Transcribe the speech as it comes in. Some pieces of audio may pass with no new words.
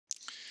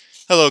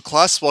Hello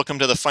class, welcome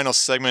to the final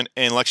segment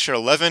in lecture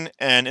 11,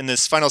 and in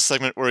this final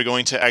segment we're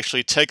going to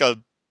actually take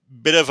a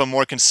bit of a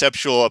more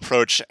conceptual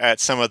approach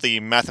at some of the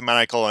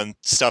mathematical and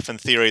stuff in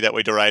theory that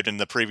we derived in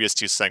the previous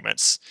two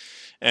segments.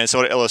 And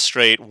so to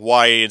illustrate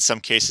why in some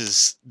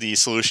cases the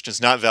solution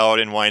is not valid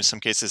and why in some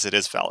cases it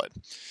is valid.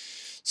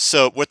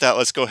 So with that,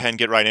 let's go ahead and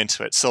get right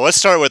into it. So let's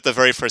start with the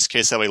very first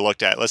case that we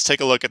looked at. Let's take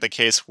a look at the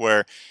case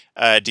where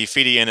d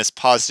phi dn is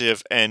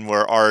positive and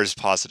where r is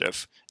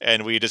positive.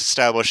 And we just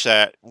established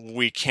that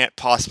we can't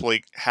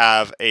possibly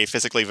have a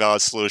physically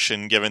valid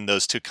solution given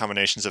those two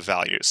combinations of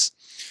values.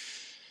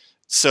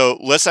 So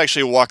let's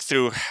actually walk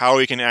through how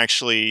we can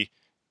actually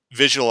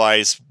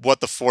visualize what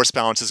the force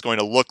balance is going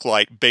to look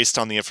like based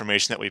on the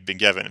information that we've been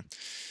given.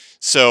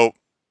 So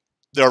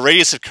the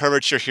radius of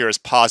curvature here is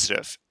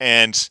positive,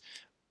 and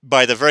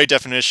by the very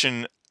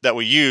definition that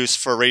we use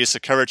for radius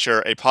of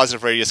curvature, a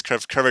positive radius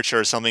of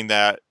curvature is something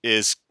that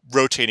is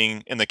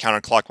rotating in the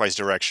counterclockwise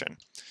direction.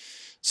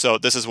 So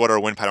this is what our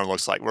wind pattern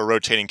looks like. We're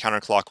rotating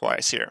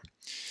counterclockwise here,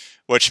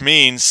 which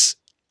means,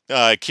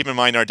 keep in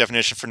mind our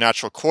definition for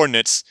natural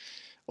coordinates.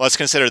 Let's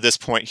consider this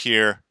point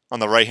here on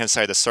the right-hand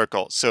side of the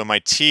circle. So my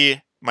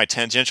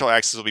tangential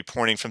axis will be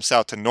pointing from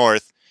south to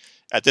north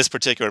at this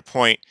particular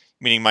point,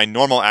 meaning my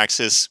normal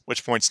axis,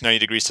 which points 90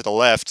 degrees to the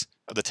left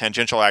of the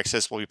tangential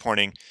axis, will be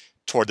pointing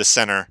toward the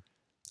center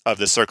of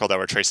the circle that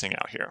we're tracing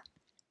out here.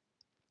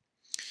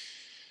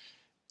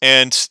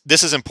 And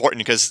this is important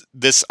because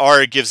this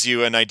R gives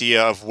you an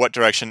idea of what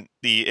direction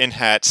the in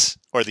hat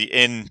or the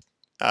in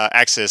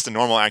axis, the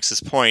normal axis,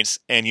 points,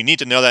 and you need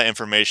to know that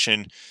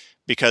information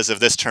because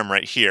of this term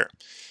right here.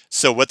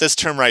 So what this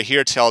term right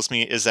here tells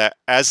me is that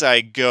as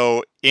I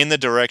go in the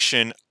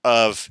direction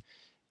of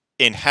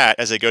in hat,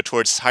 as I go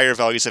towards higher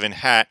values of in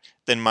hat,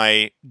 then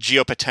my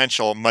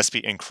geopotential must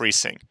be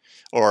increasing.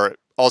 Or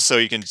also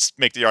you can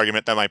make the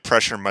argument that my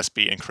pressure must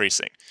be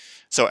increasing.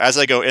 So as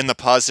I go in the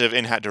positive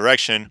in hat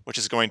direction, which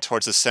is going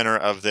towards the center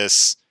of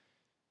this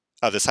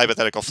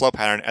hypothetical flow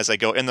pattern, as I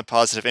go in the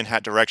positive in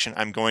hat direction,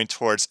 I'm going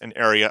towards an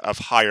area of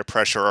higher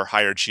pressure or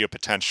higher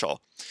geopotential.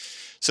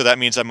 So that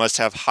means I must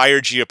have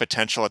higher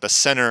geopotential at the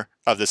center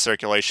of the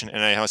circulation,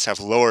 and I must have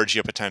lower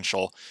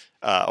geopotential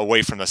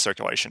away from the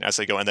circulation as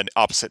I go in the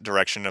opposite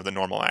direction of the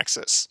normal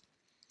axis.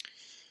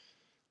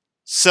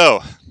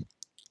 So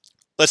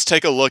let's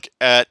take a look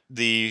at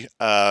the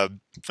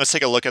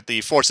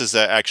forces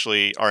that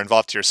actually are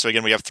involved here. So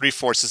again, we have three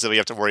forces that we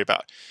have to worry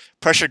about: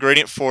 pressure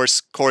gradient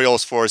force,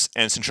 Coriolis force,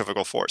 and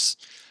centrifugal force.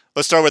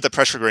 Let's start with the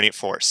pressure gradient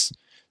force.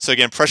 So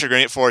again, pressure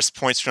gradient force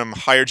points from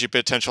higher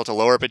geopotential to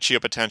lower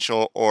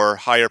geopotential, or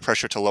higher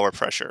pressure to lower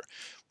pressure,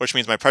 which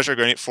means my pressure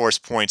gradient force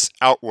points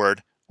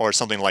outward, or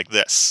something like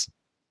this.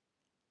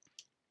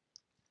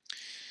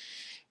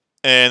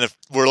 And if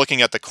we're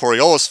looking at the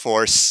Coriolis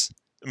force,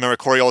 remember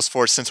Coriolis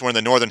force, since we're in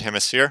the northern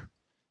hemisphere,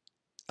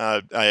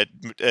 it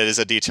is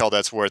a detail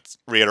that's worth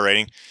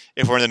reiterating.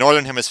 If we're in the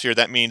northern hemisphere,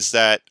 that means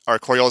that our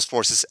Coriolis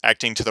force is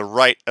acting to the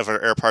right of our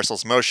air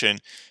parcel's motion.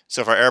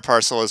 So if our air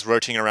parcel is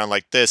rotating around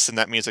like this, then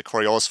that means the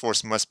Coriolis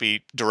force must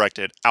be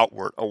directed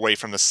outward, away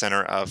from the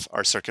center of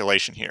our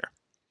circulation here.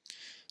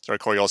 So our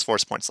Coriolis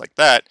force points like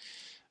that.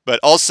 But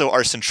also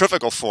our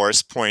centrifugal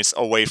force points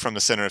away from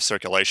the center of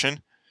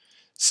circulation.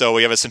 So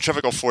we have a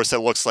centrifugal force that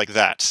looks like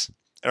that.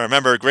 And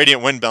remember,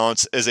 gradient wind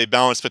balance is a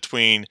balance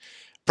between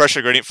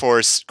pressure gradient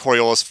force,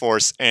 Coriolis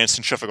force, and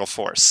centrifugal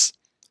force.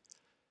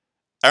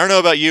 I don't know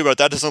about you, but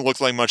that doesn't look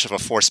like much of a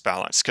force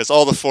balance because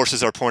all the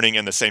forces are pointing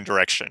in the same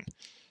direction.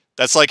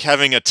 That's like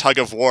having a tug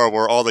of war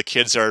where all the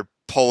kids are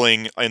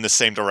pulling in the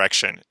same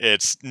direction.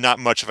 It's not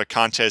much of a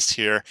contest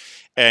here.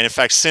 And in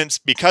fact,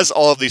 because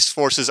all of these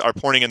forces are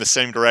pointing in the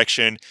same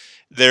direction,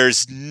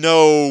 there's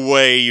no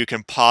way you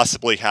can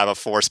possibly have a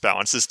force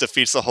balance. This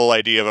defeats the whole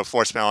idea of a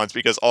force balance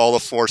because all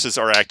the forces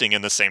are acting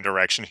in the same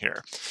direction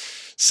here.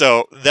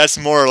 So that's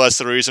more or less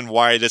the reason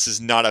why this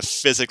is not a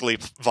physically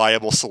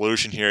viable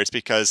solution here. It's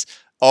because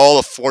all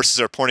the forces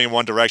are pointing in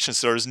one direction,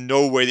 so there's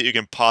no way that you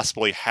can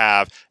possibly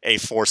have a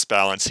force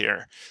balance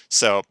here.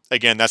 So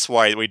again, that's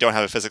why we don't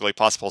have a physically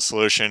possible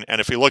solution.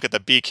 And if we look at the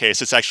B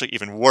case, it's actually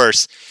even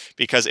worse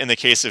because in the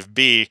case of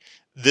B,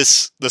 the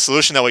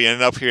solution that we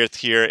ended up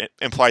here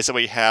implies that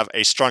we have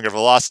a stronger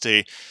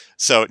velocity.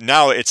 So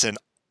now it's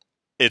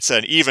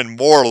an even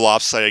more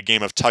lopsided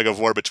game of tug of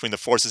war between the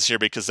forces here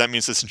because that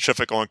means the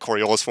centrifugal and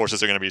Coriolis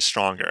forces are going to be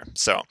stronger.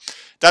 So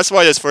that's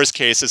why this first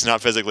case is not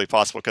physically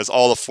possible because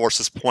all the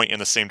forces point in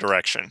the same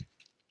direction.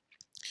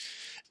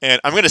 And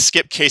I'm going to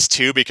skip case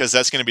 2 because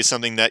that's going to be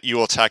something that you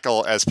will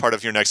tackle as part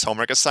of your next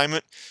homework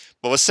assignment.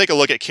 But let's take a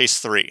look at case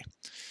 3.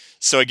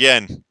 So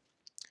again,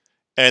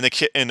 in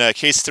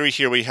case 3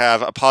 here we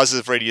have a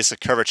positive radius of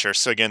curvature.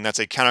 So again, that's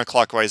a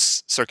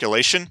counterclockwise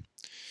circulation,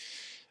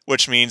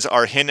 which means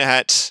our in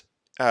hat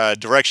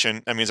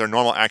direction, that means our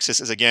normal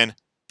axis is again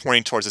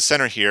pointing towards the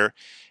center here,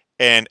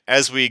 and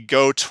as we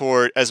go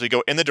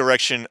in the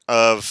direction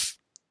of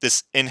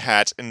this in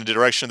hat, in the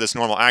direction of this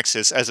normal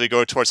axis, as we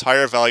go towards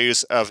higher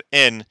values of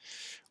n,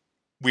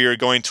 we are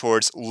going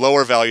towards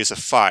lower values of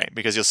phi,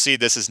 because you'll see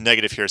this is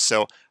negative here.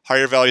 So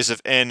higher values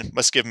of n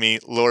must give me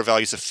lower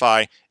values of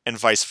phi, and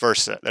vice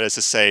versa. That is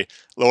to say,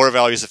 lower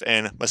values of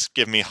n must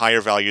give me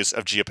higher values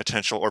of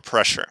geopotential or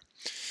pressure.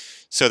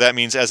 So that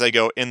means as I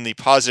go in the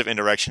positive n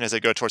direction, as I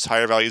go towards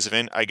higher values of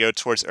n, I go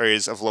towards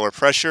areas of lower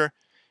pressure.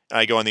 And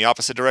I go in the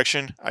opposite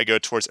direction, I go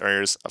towards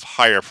areas of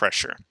higher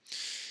pressure.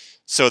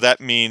 So that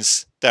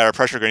means that our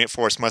pressure gradient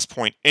force must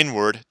point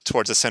inward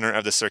towards the center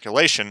of the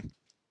circulation.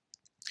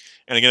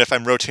 And again, if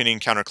I'm rotating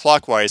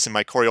counterclockwise, then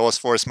my Coriolis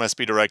force must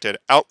be directed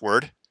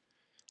outward,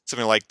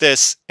 something like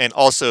this, and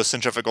also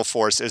centrifugal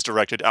force is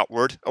directed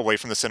outward, away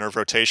from the center of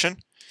rotation.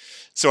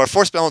 So our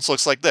force balance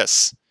looks like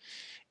this.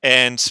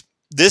 And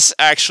this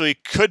actually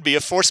could be a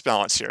force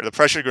balance here. The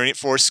pressure gradient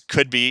force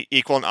could be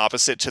equal and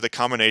opposite to the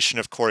combination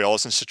of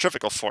Coriolis and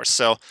centrifugal force.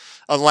 So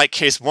unlike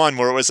case 1,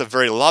 where it was a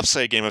very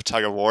lopsided game of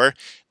tug-of-war,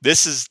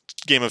 this is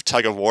game of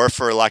tug-of-war,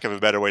 for lack of a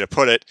better way to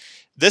put it.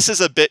 This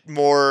is a bit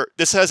more,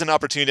 this has an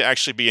opportunity to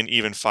actually be an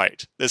even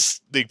fight.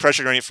 The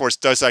pressure gradient force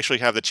does actually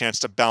have the chance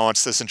to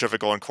balance the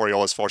centrifugal and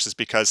Coriolis forces,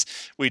 because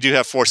we do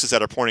have forces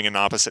that are pointing in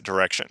opposite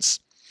directions.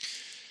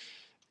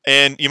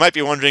 And you might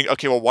be wondering,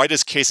 okay, well, why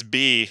does case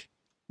B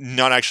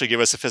not actually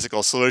give us a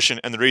physical solution?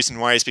 And the reason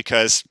why is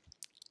because,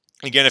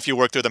 again, if you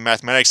work through the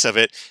mathematics of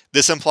it,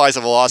 this implies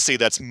a velocity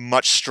that's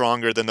much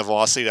stronger than the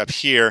velocity up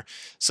here.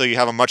 So you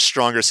have a much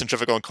stronger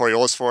centrifugal and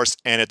Coriolis force.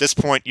 And at this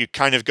point, you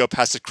kind of go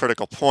past a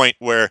critical point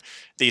where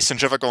the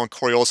centrifugal and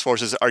Coriolis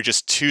forces are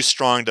just too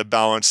strong to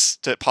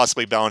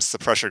possibly balance the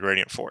pressure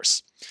gradient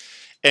force.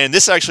 And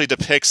this actually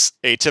depicts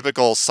a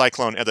typical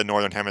cyclone at the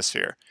northern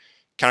hemisphere.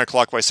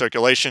 Counterclockwise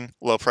circulation,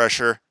 low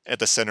pressure at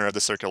the center of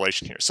the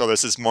circulation here. So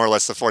this is more or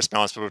less the force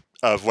balance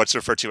of what's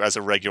referred to as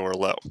a regular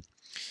low.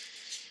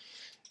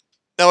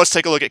 Now let's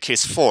take a look at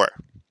case 4.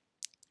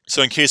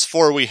 So in case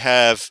 4, we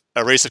have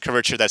a radius of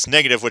curvature that's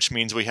negative, which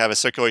means we have a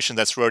circulation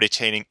that's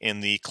rotating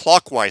in the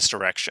clockwise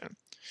direction.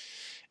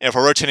 And if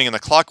we're rotating in the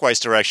clockwise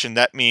direction,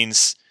 that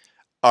means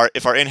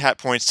if our n-hat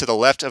points to the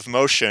left of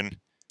motion,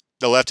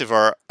 the left of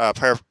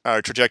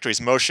our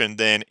trajectory's motion,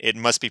 then it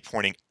must be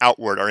pointing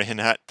outward. Our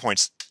n-hat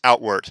points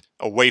outward,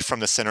 away from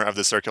the center of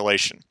the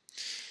circulation.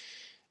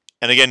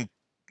 And again,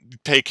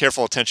 pay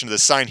careful attention to the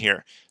sign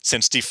here.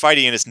 Since d phi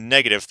dn is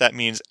negative, that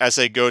means as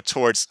I go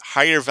towards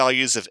higher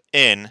values of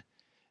n,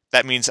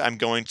 that means I'm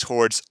going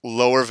towards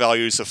lower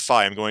values of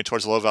phi. I'm going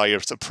towards low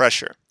values of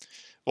pressure.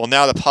 Well,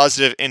 now the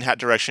positive n-hat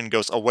direction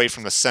goes away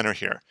from the center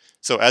here.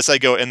 So as I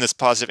go in this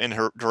positive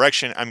n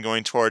direction, I'm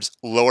going towards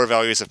lower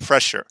values of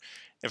pressure.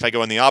 If I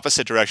go in the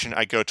opposite direction,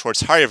 I go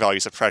towards higher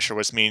values of pressure,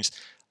 which means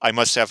I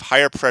must have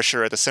higher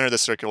pressure at the center of the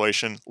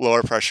circulation,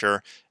 lower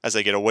pressure as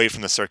I get away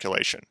from the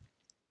circulation.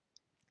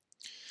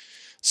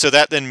 So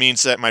that then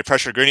means that my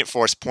pressure gradient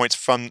force points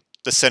from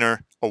the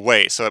center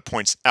away, so it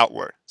points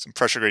outward. So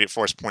pressure gradient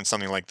force points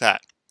something like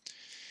that.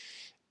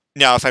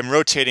 Now, if I'm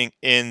rotating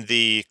in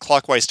the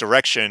clockwise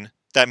direction,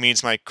 that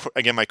means my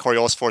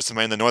Coriolis force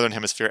in the northern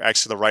hemisphere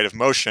acts to the right of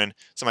motion,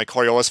 so my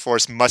Coriolis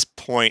force must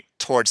point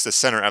towards the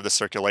center of the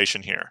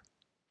circulation here.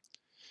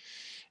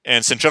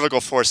 And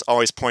centrifugal force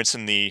always points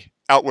in the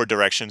outward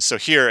direction. So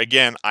here,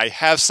 again, I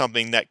have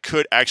something that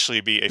could actually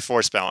be a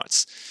force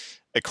balance.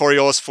 A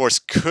Coriolis force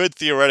could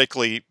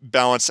theoretically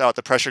balance out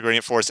the pressure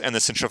gradient force and the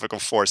centrifugal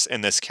force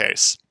in this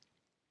case.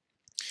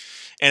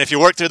 And if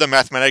you work through the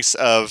mathematics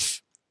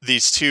of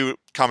these two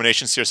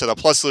combinations here, so the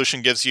plus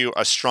solution gives you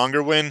a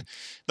stronger wind,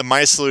 the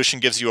minus solution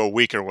gives you a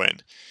weaker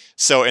wind.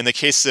 So in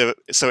case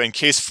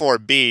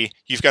 4b,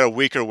 you've got a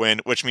weaker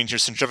wind, which means your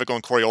centrifugal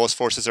and Coriolis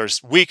forces are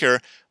weaker,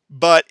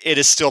 but it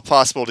is still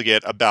possible to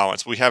get a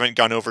balance. We haven't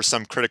gone over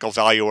some critical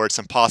value where it's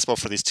impossible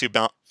for these two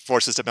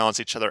forces to balance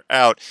each other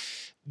out.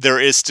 There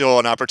is still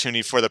an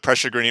opportunity for the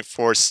pressure gradient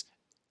force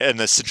and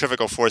the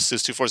centrifugal force,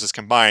 those two forces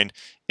combined,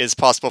 is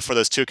possible for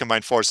those two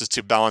combined forces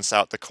to balance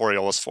out the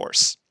Coriolis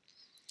force.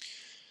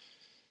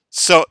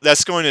 So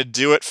that's going to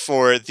do it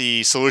for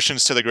the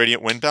solutions to the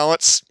gradient wind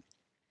balance.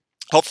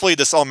 Hopefully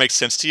this all makes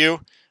sense to you.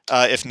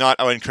 If not,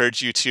 I would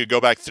encourage you to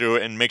go back through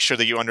and make sure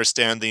that you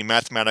understand the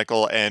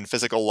mathematical and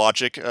physical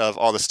logic of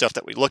all the stuff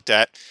that we looked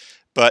at.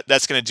 But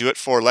that's going to do it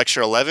for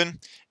lecture 11.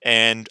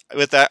 And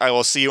with that, I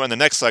will see you in the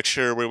next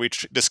lecture where we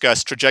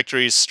discuss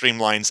trajectories,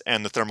 streamlines,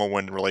 and the thermal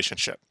wind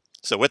relationship.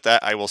 So with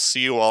that, I will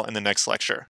see you all in the next lecture.